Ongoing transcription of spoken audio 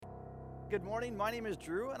Good morning. My name is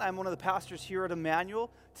Drew, and I'm one of the pastors here at Emmanuel.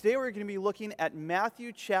 Today we're going to be looking at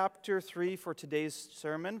Matthew chapter 3 for today's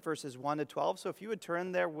sermon, verses 1 to 12. So if you would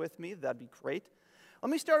turn there with me, that'd be great. Let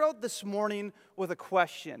me start out this morning with a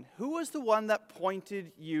question. Who was the one that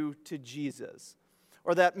pointed you to Jesus?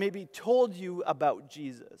 Or that maybe told you about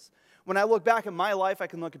Jesus? When I look back at my life, I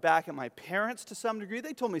can look back at my parents to some degree.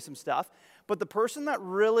 They told me some stuff. But the person that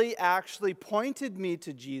really actually pointed me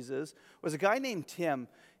to Jesus was a guy named Tim.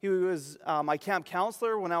 He was my camp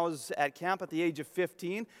counselor when I was at camp at the age of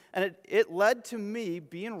 15. And it led to me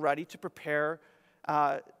being ready to prepare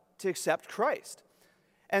to accept Christ.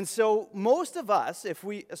 And so most of us,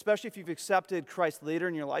 especially if you've accepted Christ later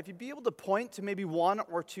in your life, you'd be able to point to maybe one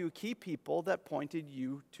or two key people that pointed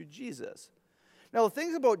you to Jesus. Now, the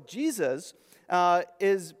thing about Jesus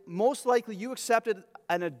is most likely you accepted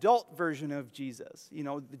an adult version of Jesus. You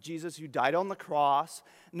know, the Jesus who died on the cross,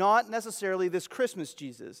 not necessarily this Christmas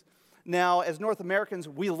Jesus. Now, as North Americans,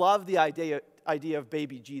 we love the idea of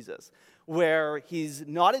baby Jesus, where he's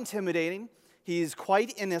not intimidating, he's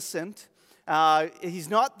quite innocent, he's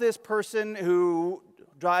not this person who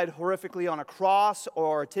died horrifically on a cross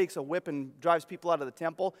or takes a whip and drives people out of the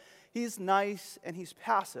temple. He's nice and he's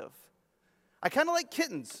passive. I kind of like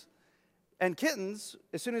kittens. And kittens,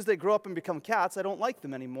 as soon as they grow up and become cats, I don't like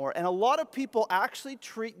them anymore. And a lot of people actually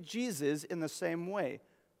treat Jesus in the same way.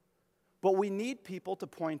 But we need people to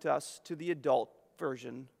point us to the adult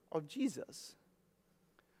version of Jesus.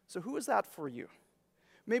 So who is that for you?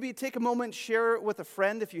 Maybe take a moment, share it with a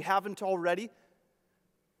friend if you haven't already.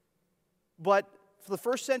 But for the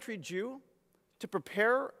first century Jew, to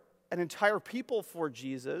prepare an entire people for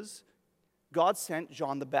Jesus, God sent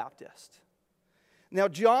John the Baptist. Now,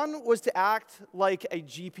 John was to act like a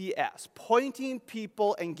GPS, pointing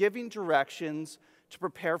people and giving directions to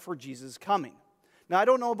prepare for Jesus' coming. Now, I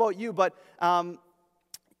don't know about you, but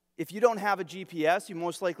if you don't have a GPS, you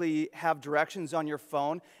most likely have directions on your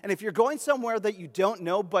phone. And if you're going somewhere that you don't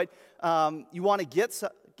know, but you want to get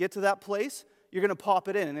to that place, you're going to pop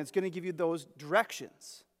it in, and it's going to give you those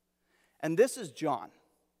directions. And this is John,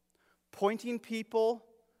 pointing people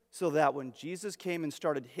so that when Jesus came and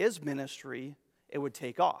started his ministry, it would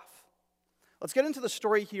take off. Let's get into the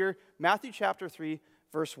story here, Matthew chapter 3,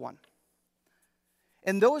 verse 1.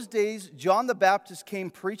 In those days, John the Baptist came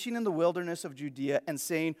preaching in the wilderness of Judea and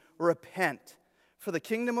saying, "Repent, for the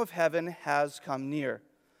kingdom of heaven has come near."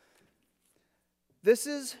 This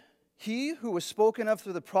is he who was spoken of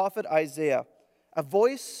through the prophet Isaiah, a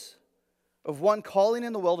voice of one calling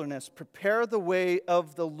in the wilderness, "Prepare the way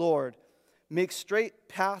of the Lord, make straight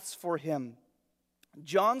paths for him."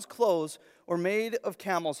 John's clothes were made of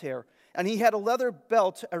camel's hair, and he had a leather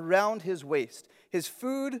belt around his waist. His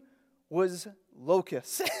food was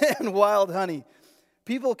locusts and wild honey.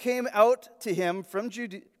 People came out to him from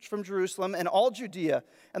Jerusalem and all Judea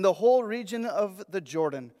and the whole region of the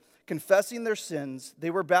Jordan, confessing their sins.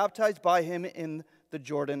 They were baptized by him in the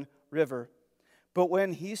Jordan River. But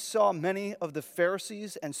when he saw many of the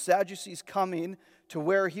Pharisees and Sadducees coming to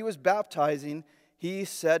where he was baptizing, he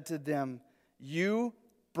said to them, "You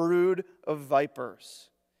brood of vipers,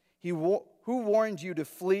 who warned you to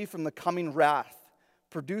flee from the coming wrath?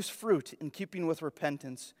 Produce fruit in keeping with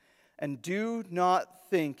repentance, and do not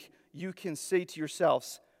think you can say to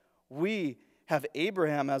yourselves, 'We have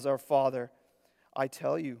Abraham as our father.' I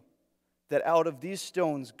tell you that out of these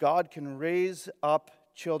stones God can raise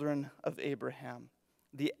up children of Abraham.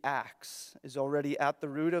 The axe is already at the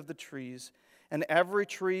root of the trees, and every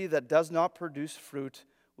tree that does not produce fruit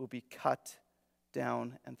will be cut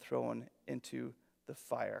down and thrown into the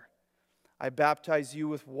fire. I baptize you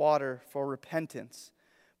with water for repentance,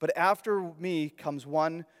 but after me comes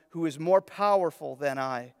one who is more powerful than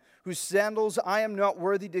I, whose sandals I am not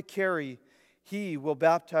worthy to carry. He will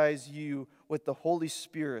baptize you with the Holy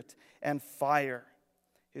Spirit and fire.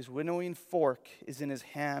 His winnowing fork is in his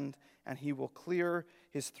hand, and he will clear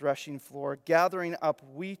his threshing floor, gathering up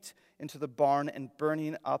wheat into the barn and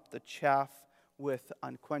burning up the chaff with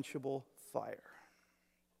unquenchable fire."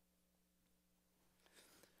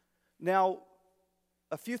 Now,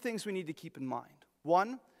 a few things we need to keep in mind.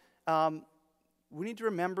 One, we need to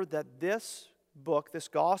remember that this book, this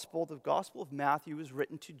gospel, the Gospel of Matthew, is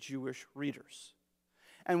written to Jewish readers.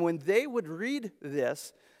 And when they would read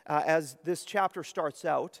this, as this chapter starts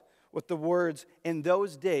out with the words, "in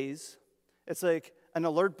those days," it's like an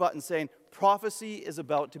alert button saying, prophecy is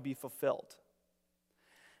about to be fulfilled.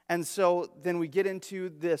 And so then we get into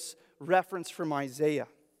this reference from Isaiah,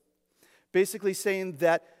 basically saying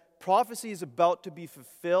that prophecy is about to be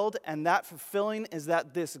fulfilled, and that fulfilling is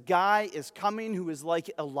that this guy is coming who is like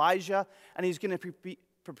Elijah, and he's going to be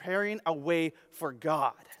preparing a way for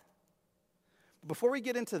God. Before we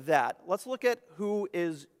get into that, let's look at who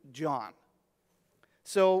is John.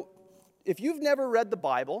 So, if you've never read the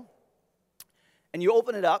Bible, and you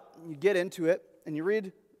open it up, and you get into it, and you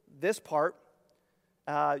read this part,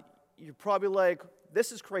 you're probably like,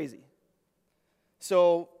 this is crazy.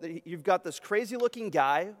 So, you've got this crazy-looking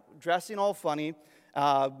guy, dressing all funny.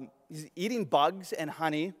 He's eating bugs and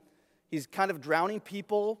honey. He's kind of drowning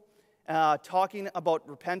people, talking about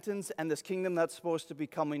repentance and this kingdom that's supposed to be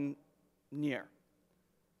coming near.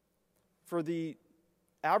 For the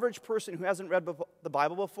average person who hasn't read the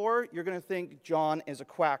Bible before, you're going to think John is a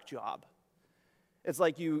quack job. It's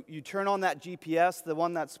like you turn on that GPS, the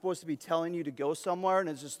one that's supposed to be telling you to go somewhere, and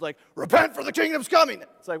it's just like, repent for the kingdom's coming.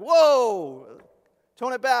 It's like, whoa,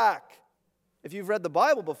 tone it back. If you've read the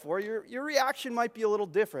Bible before, your reaction might be a little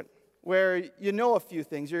different, where you know a few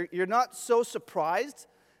things. You're not so surprised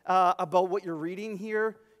about what you're reading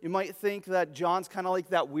here. You might think that John's kind of like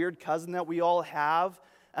that weird cousin that we all have.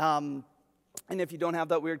 And if you don't have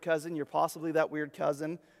that weird cousin, you're possibly that weird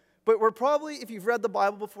cousin. But we're probably, if you've read the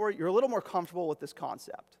Bible before, you're a little more comfortable with this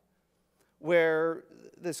concept, where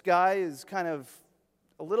this guy is kind of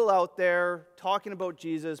a little out there, talking about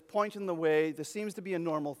Jesus, pointing the way. This seems to be a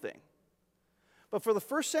normal thing. But for the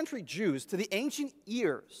first century Jews, to the ancient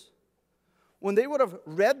ears, when they would have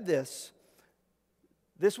read this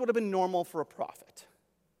would have been normal for a prophet.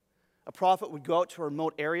 A prophet would go out to a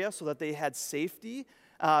remote area so that they had safety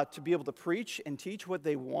to be able to preach and teach what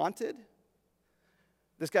they wanted.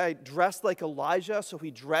 This guy dressed like Elijah, so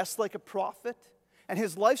he dressed like a prophet. And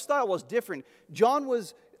his lifestyle was different. John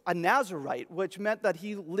was a Nazirite, which meant that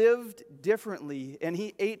he lived differently and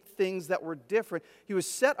he ate things that were different. He was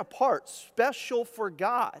set apart, special for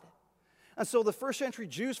God. And so the first century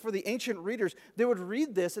Jews, for the ancient readers, they would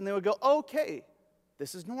read this and they would go, okay,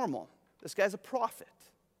 this is normal. This guy's a prophet.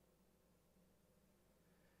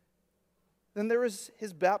 Then there was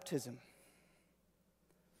his baptism.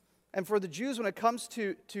 And for the Jews, when it comes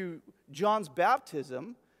to John's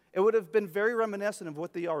baptism, it would have been very reminiscent of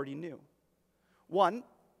what they already knew. One,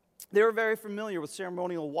 they were very familiar with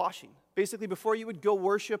ceremonial washing. Basically, before you would go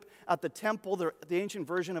worship at the temple, the ancient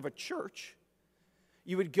version of a church,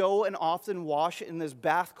 you would go and often wash in this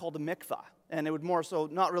bath called a mikvah. And it would more so,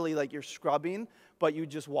 not really like you're scrubbing, but you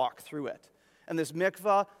just walk through it. And this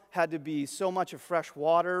mikvah had to be so much of fresh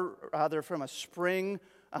water, either from a spring,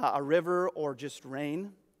 a river, or just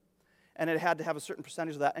rain. And it had to have a certain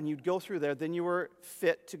percentage of that. And you'd go through there, then you were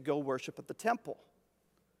fit to go worship at the temple.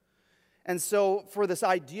 And so for this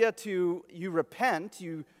idea you repent,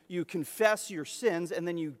 you confess your sins, and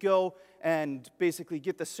then you go and basically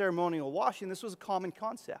get the ceremonial washing, this was a common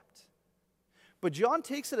concept. But John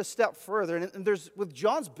takes it a step further, and with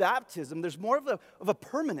John's baptism, there's more of a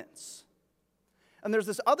permanence. And there's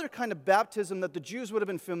this other kind of baptism that the Jews would have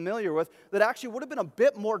been familiar with that actually would have been a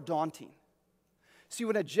bit more daunting. See,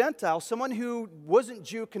 when a Gentile, someone who wasn't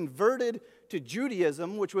Jew, converted to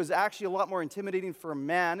Judaism, which was actually a lot more intimidating for a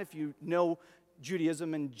man, if you know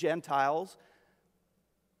Judaism and Gentiles,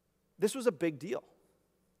 this was a big deal.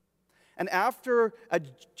 And after a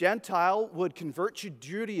Gentile would convert to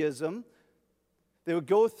Judaism, they would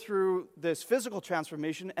go through this physical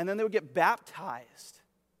transformation, and then they would get baptized.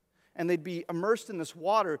 And they'd be immersed in this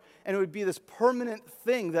water, and it would be this permanent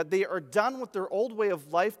thing that they are done with their old way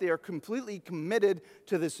of life. They are completely committed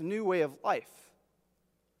to this new way of life.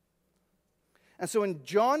 And so when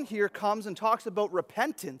John here comes and talks about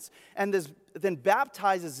repentance and then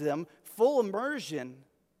baptizes them, full immersion,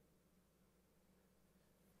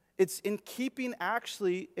 it's in keeping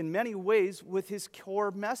actually in many ways with his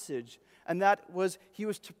core message. And that was he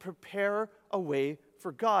was to prepare a way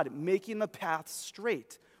for God, making the path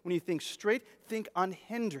straight. When you think straight, think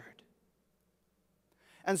unhindered.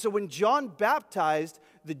 And so when John baptized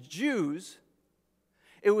the Jews,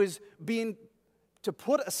 it was being to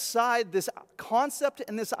put aside this concept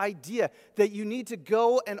and this idea that you need to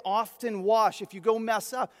go and often wash. If you go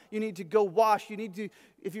mess up, you need to go wash. You need to,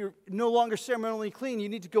 if you're no longer ceremonially clean, you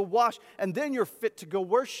need to go wash, and then you're fit to go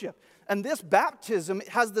worship. And this baptism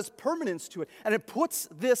has this permanence to it, and it puts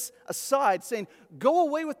this aside, saying, go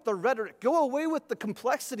away with the rhetoric, go away with the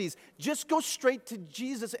complexities, just go straight to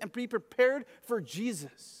Jesus and be prepared for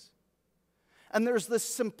Jesus. And there's this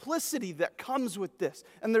simplicity that comes with this.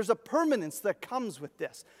 And there's a permanence that comes with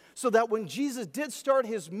this. So that when Jesus did start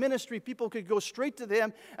his ministry, people could go straight to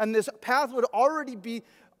him. And this path would already be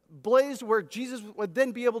blazed where Jesus would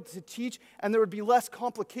then be able to teach. And there would be less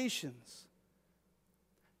complications.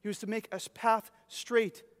 He was to make a path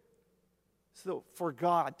straight so for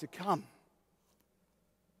God to come.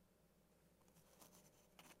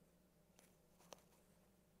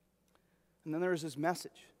 And then there was his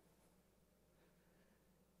message.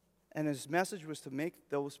 And his message was to make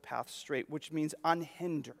those paths straight, which means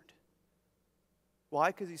unhindered. Why?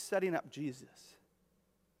 Because he's setting up Jesus.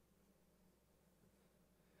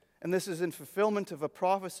 And this is in fulfillment of a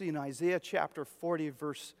prophecy in Isaiah chapter 40,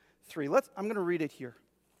 verse 3. I'm going to read it here.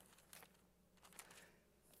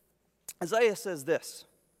 Isaiah says this: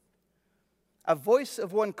 a voice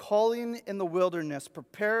of one calling in the wilderness,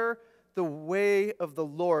 prepare the way of the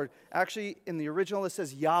Lord. Actually, in the original, it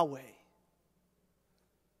says Yahweh,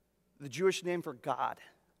 the Jewish name for God.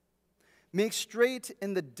 Make straight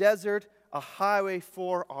in the desert a highway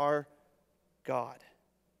for our God.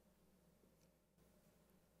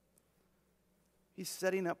 He's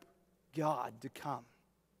setting up God to come.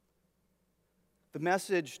 The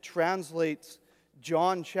Message translates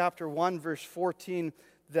John chapter 1, verse 14,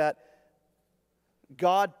 that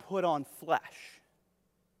God put on flesh.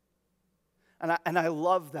 And I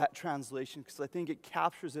love that translation because I think it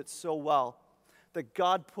captures it so well. That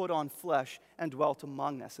God put on flesh and dwelt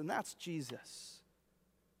among us. And that's Jesus.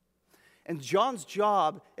 And John's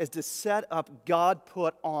job is to set up God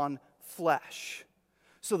put on flesh.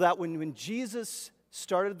 So that when Jesus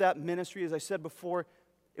started that ministry, as I said before,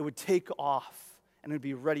 it would take off and it would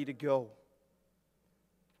be ready to go.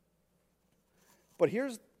 But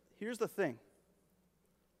here's the thing.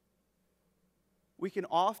 We can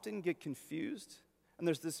often get confused, and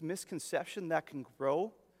there's this misconception that can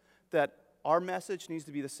grow that our message needs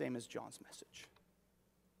to be the same as John's message.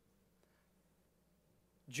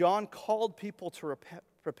 John called people to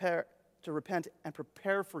repent and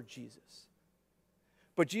prepare for Jesus.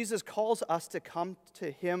 But Jesus calls us to come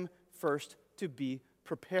to him first to be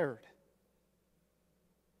prepared.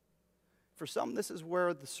 For some, this is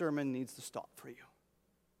where the sermon needs to stop for you.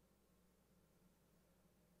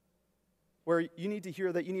 Where you need to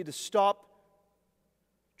hear that you need to stop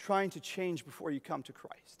trying to change before you come to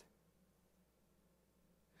Christ.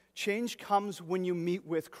 Change comes when you meet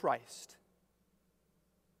with Christ.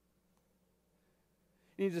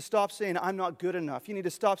 You need to stop saying, I'm not good enough. You need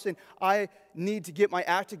to stop saying, I need to get my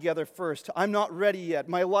act together first. I'm not ready yet.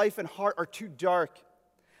 My life and heart are too dark.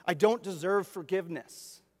 I don't deserve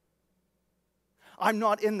forgiveness. I'm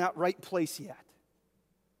not in that right place yet.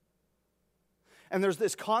 And there's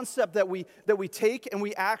this concept that we take and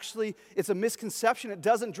we actually, it's a misconception. It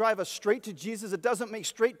doesn't drive us straight to Jesus. It doesn't make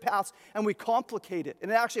straight paths, and we complicate it.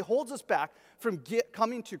 And it actually holds us back from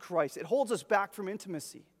coming to Christ. It holds us back from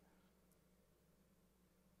intimacy.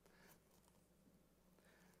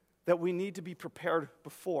 That we need to be prepared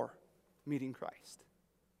before meeting Christ.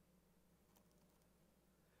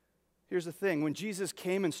 Here's the thing. When Jesus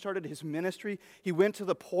came and started his ministry, he went to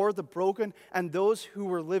the poor, the broken, and those who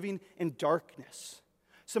were living in darkness.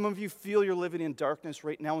 Some of you feel you're living in darkness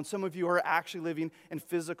right now, and some of you are actually living in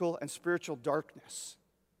physical and spiritual darkness.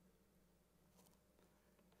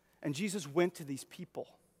 And Jesus went to these people.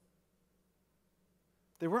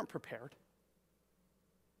 They weren't prepared.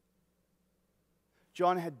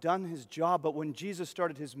 John had done his job, but when Jesus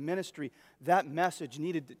started his ministry, that message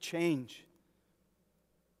needed to change.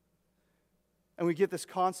 And we get this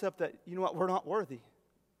concept that, you know what, we're not worthy.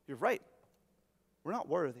 You're right. We're not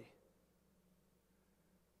worthy.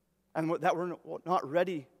 And that we're not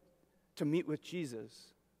ready to meet with Jesus,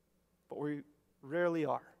 but we rarely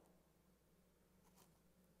are.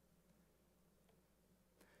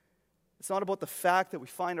 It's not about the fact that we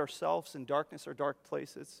find ourselves in darkness or dark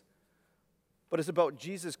places, but it's about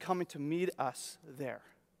Jesus coming to meet us there.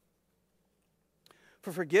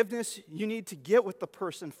 For forgiveness, you need to get with the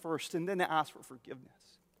person first and then ask for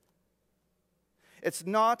forgiveness. It's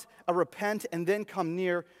not a repent and then come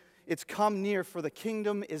near. It's come near, for the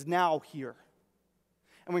kingdom is now here.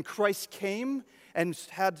 And when Christ came and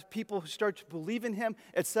had people who started to believe in him,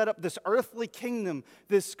 it set up this earthly kingdom,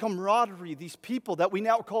 this camaraderie, these people that we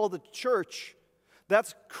now call the church.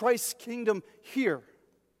 That's Christ's kingdom here.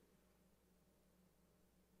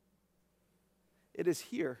 It is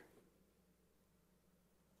here.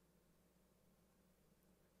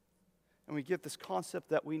 And we get this concept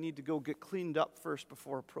that we need to go get cleaned up first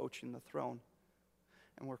before approaching the throne.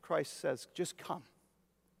 And where Christ says, just come.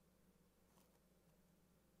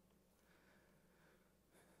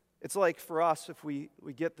 It's like for us, if we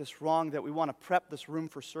get this wrong, that we want to prep this room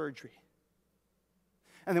for surgery.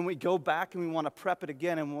 And then we go back and we want to prep it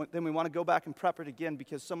again, and then we want to go back and prep it again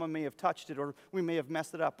because someone may have touched it or we may have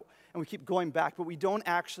messed it up. And we keep going back, but we don't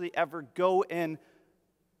actually ever go in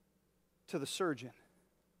to the surgeon.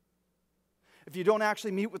 If you don't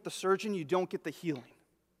actually meet with the surgeon, you don't get the healing.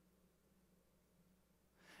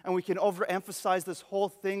 And we can overemphasize this whole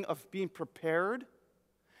thing of being prepared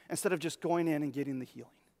instead of just going in and getting the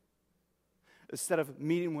healing. Instead of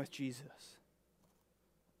meeting with Jesus.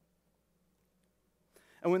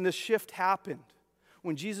 And when this shift happened,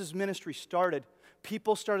 when Jesus' ministry started,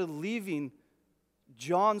 people started leaving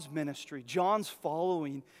John's ministry, John's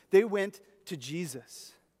following. They went to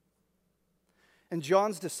Jesus. And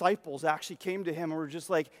John's disciples actually came to him and were just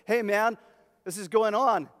like, hey man, this is going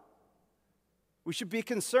on. We should be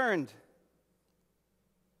concerned.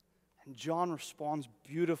 And John responds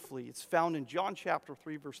beautifully. It's found in John chapter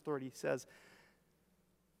 3, verse 30. He says,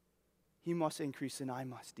 he must increase and I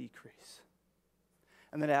must decrease.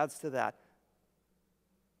 And then adds to that,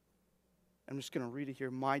 I'm just going to read it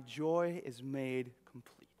here. My joy is made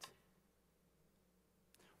complete.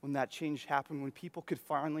 When that change happened, when people could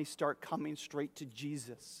finally start coming straight to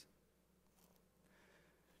Jesus.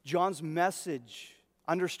 John's message,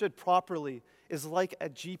 understood properly, is like a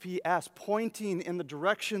GPS pointing in the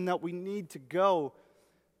direction that we need to go.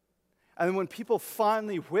 And when people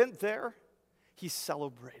finally went there, he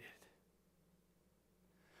celebrated.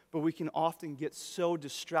 But we can often get so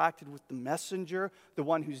distracted with the messenger, the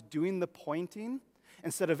one who's doing the pointing,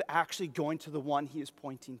 instead of actually going to the one he is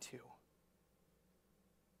pointing to.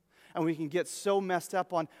 And we can get so messed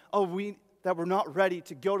up on, that we're not ready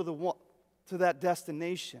to go to that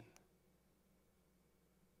destination.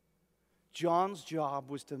 John's job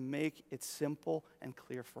was to make it simple and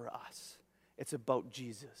clear for us. It's about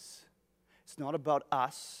Jesus. It's not about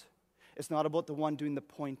us. It's not about the one doing the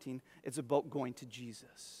pointing. It's about going to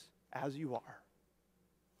Jesus, as you are.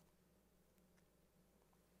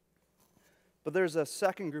 But there's a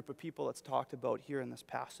second group of people that's talked about here in this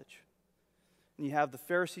passage. And you have the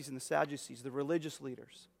Pharisees and the Sadducees, the religious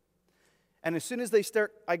leaders. And as soon as they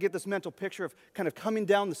start, I get this mental picture of kind of coming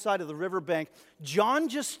down the side of the riverbank. John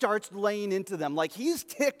just starts laying into them. Like he's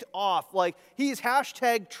ticked off. Like he's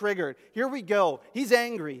 #triggered. Here we go. He's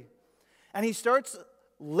angry. And he starts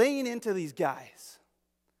laying into these guys.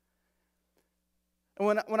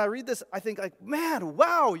 And when I read this, I think like, man,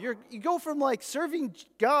 wow, you go from like serving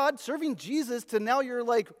God, serving Jesus, to now you're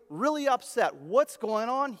like really upset. What's going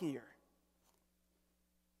on here?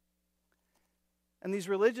 And these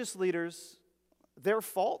religious leaders, their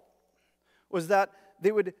fault was that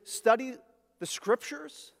they would study the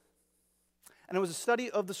Scriptures, and it was a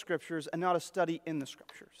study of the Scriptures and not a study in the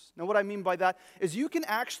Scriptures. Now what I mean by that is you can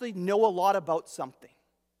actually know a lot about something.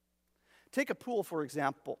 Take a pool, for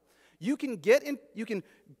example. You can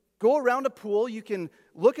go around a pool, you can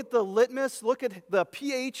look at the litmus, look at the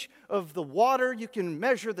pH of the water, you can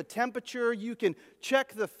measure the temperature, you can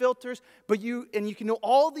check the filters, you can know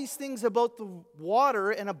all these things about the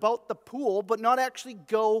water and about the pool, but not actually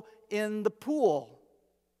go in the pool.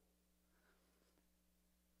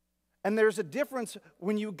 And there's a difference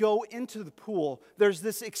when you go into the pool. There's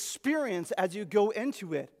this experience as you go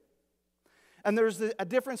into it. And there's a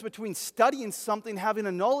difference between studying something, having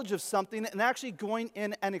a knowledge of something, and actually going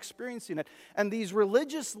in and experiencing it. And these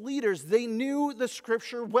religious leaders, they knew the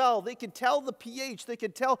Scripture well. They could tell the pH. They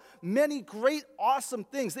could tell many great, awesome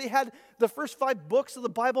things. They had the first 5 books of the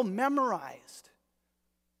Bible memorized.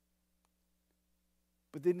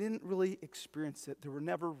 But they didn't really experience it. They were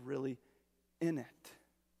never really in it.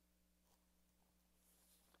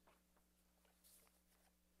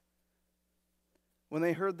 When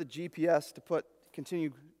they heard the GPS, to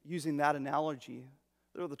continue using that analogy,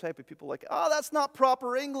 they were the type of people like, that's not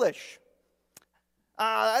proper English.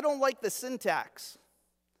 I don't like the syntax.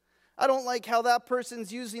 I don't like how that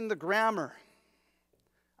person's using the grammar.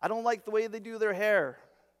 I don't like the way they do their hair.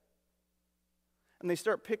 And they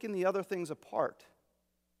start picking the other things apart.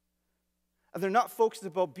 And they're not focused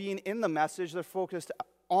about being in the message, they're focused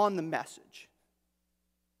on the message.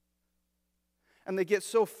 And they get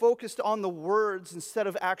so focused on the words instead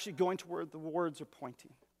of actually going to where the words are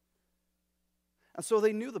pointing. And so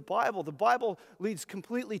they knew the Bible. The Bible leads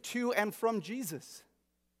completely to and from Jesus.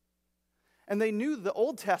 And they knew the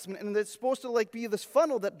Old Testament, and it's supposed to be this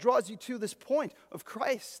funnel that draws you to this point of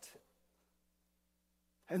Christ.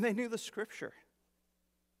 And they knew the Scripture.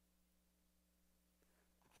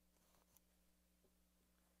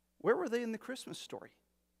 Where were they in the Christmas story?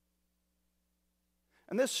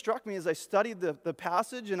 And this struck me as I studied the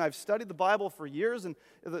passage, and I've studied the Bible for years, and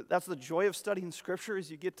that's the joy of studying Scripture,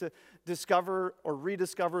 is you get to discover or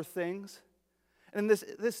rediscover things. And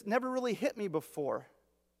this never really hit me before.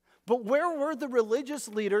 But where were the religious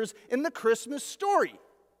leaders in the Christmas story?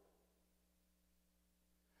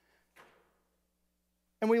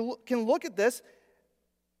 And we can look at this.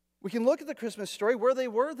 We can look at the Christmas story where they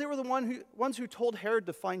were. They were the ones who told Herod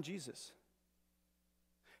to find Jesus.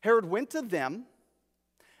 Herod went to them.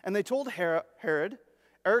 And they told Herod,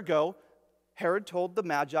 ergo, Herod told the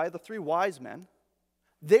Magi, the 3 wise men,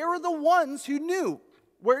 they were the ones who knew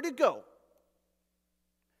where to go.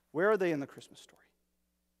 Where are they in the Christmas story?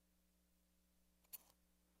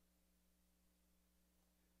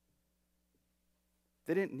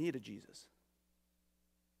 they didn't need a Jesus.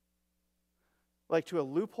 Like to a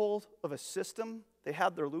loophole of a system, they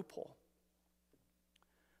had their loophole.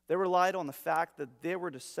 They relied on the fact that they were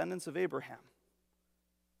descendants of Abraham.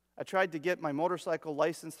 I tried to get my motorcycle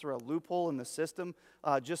license through a loophole in the system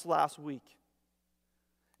just last week.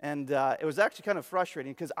 And it was actually kind of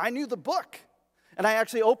frustrating because I knew the book. And I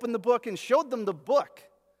actually opened the book and showed them the book.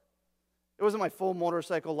 It wasn't my full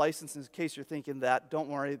motorcycle license, in case you're thinking that. Don't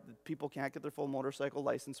worry, people can't get their full motorcycle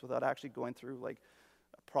license without actually going through like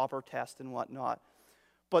a proper test and whatnot.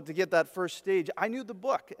 But to get that first stage, I knew the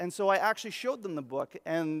book. And so I actually showed them the book,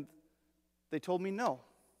 and they told me no.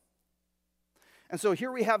 And so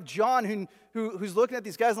here we have John who's looking at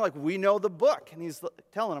these guys and like, we know the book. And he's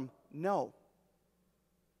telling them, no.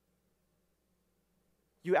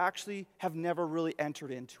 You actually have never really entered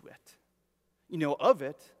into it. You know of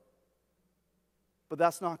it, but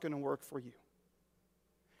that's not going to work for you.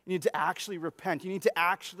 You need to actually repent. You need to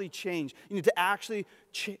actually change. You need to actually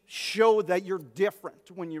show that you're different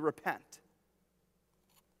when you repent.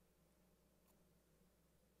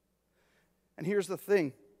 And here's the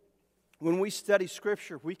thing. When we study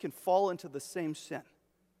Scripture, we can fall into the same sin,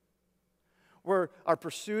 where our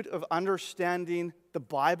pursuit of understanding the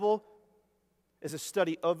Bible is a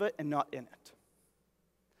study of it and not in it.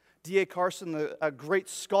 D.A. Carson, a great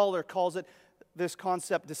scholar, calls it this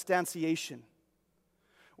concept distanciation,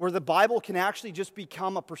 where the Bible can actually just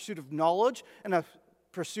become a pursuit of knowledge and a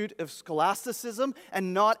pursuit of scholasticism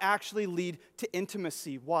and not actually lead to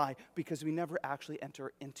intimacy. Why? Because we never actually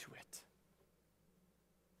enter into it.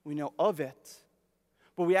 We know of it,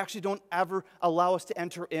 but we actually don't ever allow us to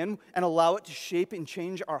enter in and allow it to shape and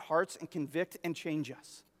change our hearts and convict and change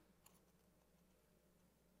us.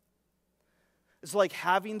 It's like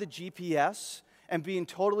having the GPS and being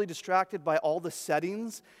totally distracted by all the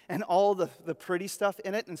settings and all the pretty stuff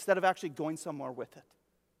in it instead of actually going somewhere with it.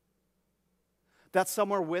 That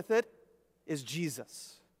somewhere with it is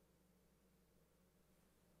Jesus.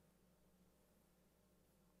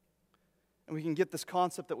 And we can get this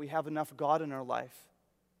concept that we have enough God in our life,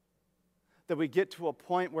 that we get to a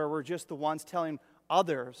point where we're just the ones telling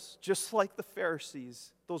others, just like the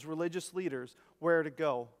Pharisees, those religious leaders, where to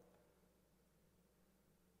go.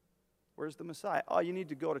 Where's the Messiah? Oh, you need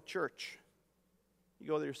to go to church. You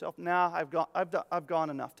go there yourself? Nah, I've gone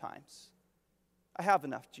enough times. I have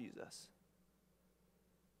enough Jesus.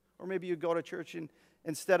 Or maybe you go to church and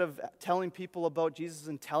instead of telling people about Jesus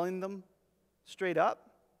and telling them straight up,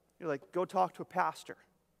 you're like, go talk to a pastor.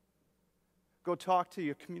 Go talk to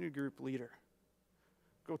your community group leader.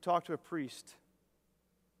 Go talk to a priest.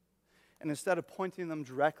 And instead of pointing them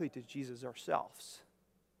directly to Jesus ourselves.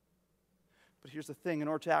 But here's the thing, in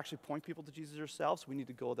order to actually point people to Jesus ourselves, we need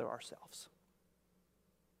to go there ourselves.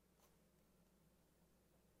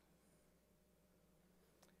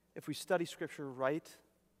 If we study Scripture right,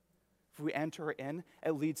 if we enter in,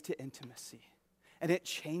 it leads to intimacy. And it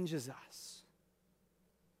changes us.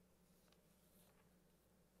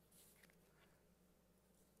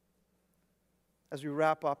 As we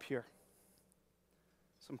wrap up here,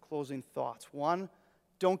 some closing thoughts. One,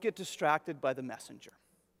 don't get distracted by the messenger.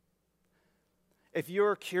 If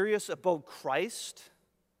you're curious about Christ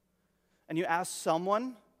and you ask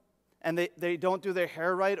someone and they don't do their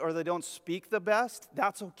hair right or they don't speak the best,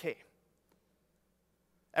 that's okay.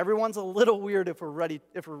 Everyone's a little weird if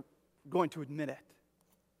we're going to admit it.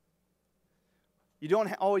 You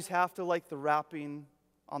don't always have to like the wrapping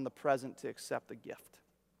on the present to accept the gift.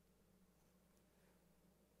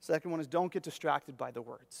 Second one is don't get distracted by the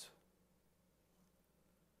words.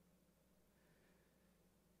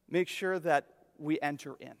 Make sure that we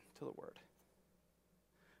enter into the Word.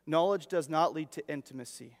 Knowledge does not lead to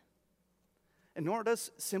intimacy. And nor does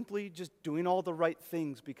simply just doing all the right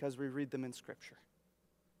things because we read them in Scripture.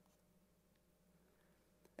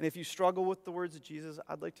 And if you struggle with the words of Jesus,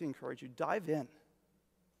 I'd like to encourage you, dive in.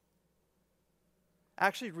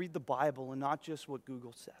 Actually read the Bible and not just what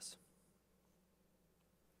Google says.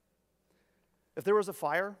 If there was a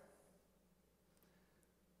fire,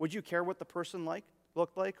 would you care what the person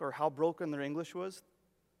looked like or how broken their English was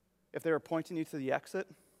if they were pointing you to the exit?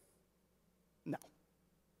 No.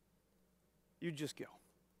 You'd just go.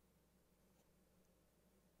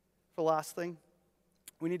 The last thing,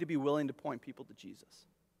 we need to be willing to point people to Jesus.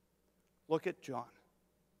 Look at John.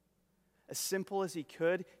 As simple as he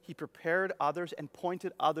could, he prepared others and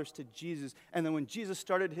pointed others to Jesus. And then when Jesus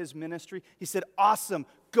started his ministry, he said, awesome,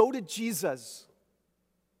 go to Jesus.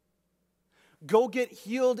 Go get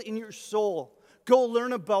healed in your soul. Go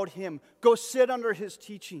learn about him. Go sit under his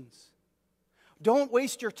teachings. Don't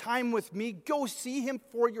waste your time with me. Go see him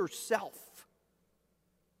for yourself.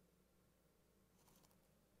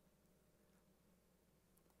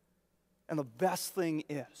 And the best thing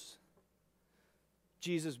is,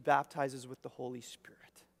 Jesus baptizes with the Holy Spirit.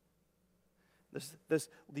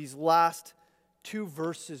 These last two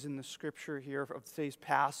verses in the scripture here of today's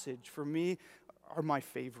passage, for me, are my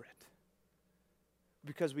favorite.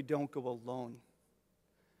 Because we don't go alone.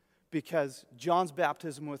 Because John's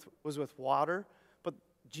baptism was with water, but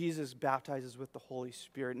Jesus baptizes with the Holy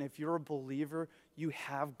Spirit. And if you're a believer, you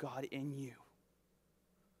have God in you.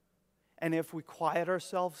 And if we quiet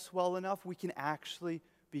ourselves well enough, we can actually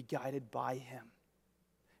be guided by Him,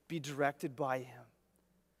 be directed by Him.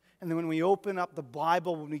 And then when we open up the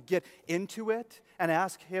Bible, when we get into it and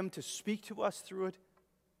ask Him to speak to us through it,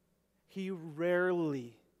 He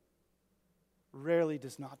rarely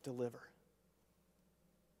does not deliver.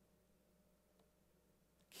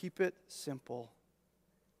 Keep it simple.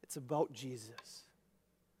 It's about Jesus.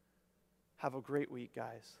 Have a great week,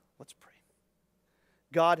 guys. Let's pray.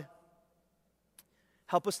 God,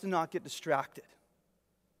 help us to not get distracted.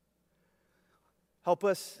 Help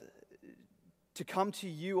us to come to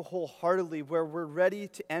you wholeheartedly where we're ready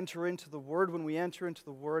to enter into the Word. When we enter into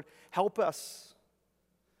the Word, help us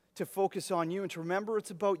to focus on you and to remember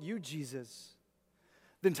it's about you, Jesus.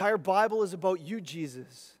 The entire Bible is about you,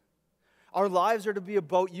 Jesus. Our lives are to be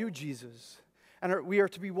about you, Jesus. And we are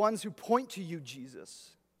to be ones who point to you,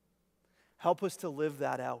 Jesus. Help us to live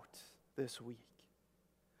that out this week.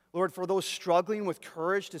 Lord, for those struggling with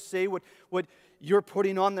courage to say what you're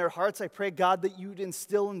putting on their hearts, I pray, God, that you'd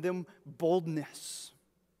instill in them boldness.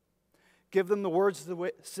 Give them the words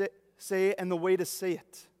to say and the way to say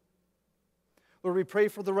it. Lord, we pray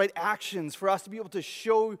for the right actions, for us to be able to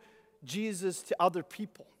show Jesus to other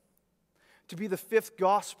people, to be the fifth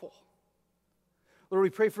gospel. Lord, we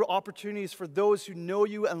pray for opportunities for those who know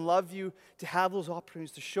you and love you to have those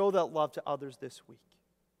opportunities to show that love to others this week.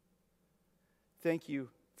 Thank you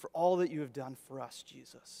for all that you have done for us,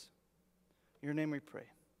 Jesus. In your name we pray.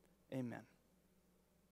 Amen.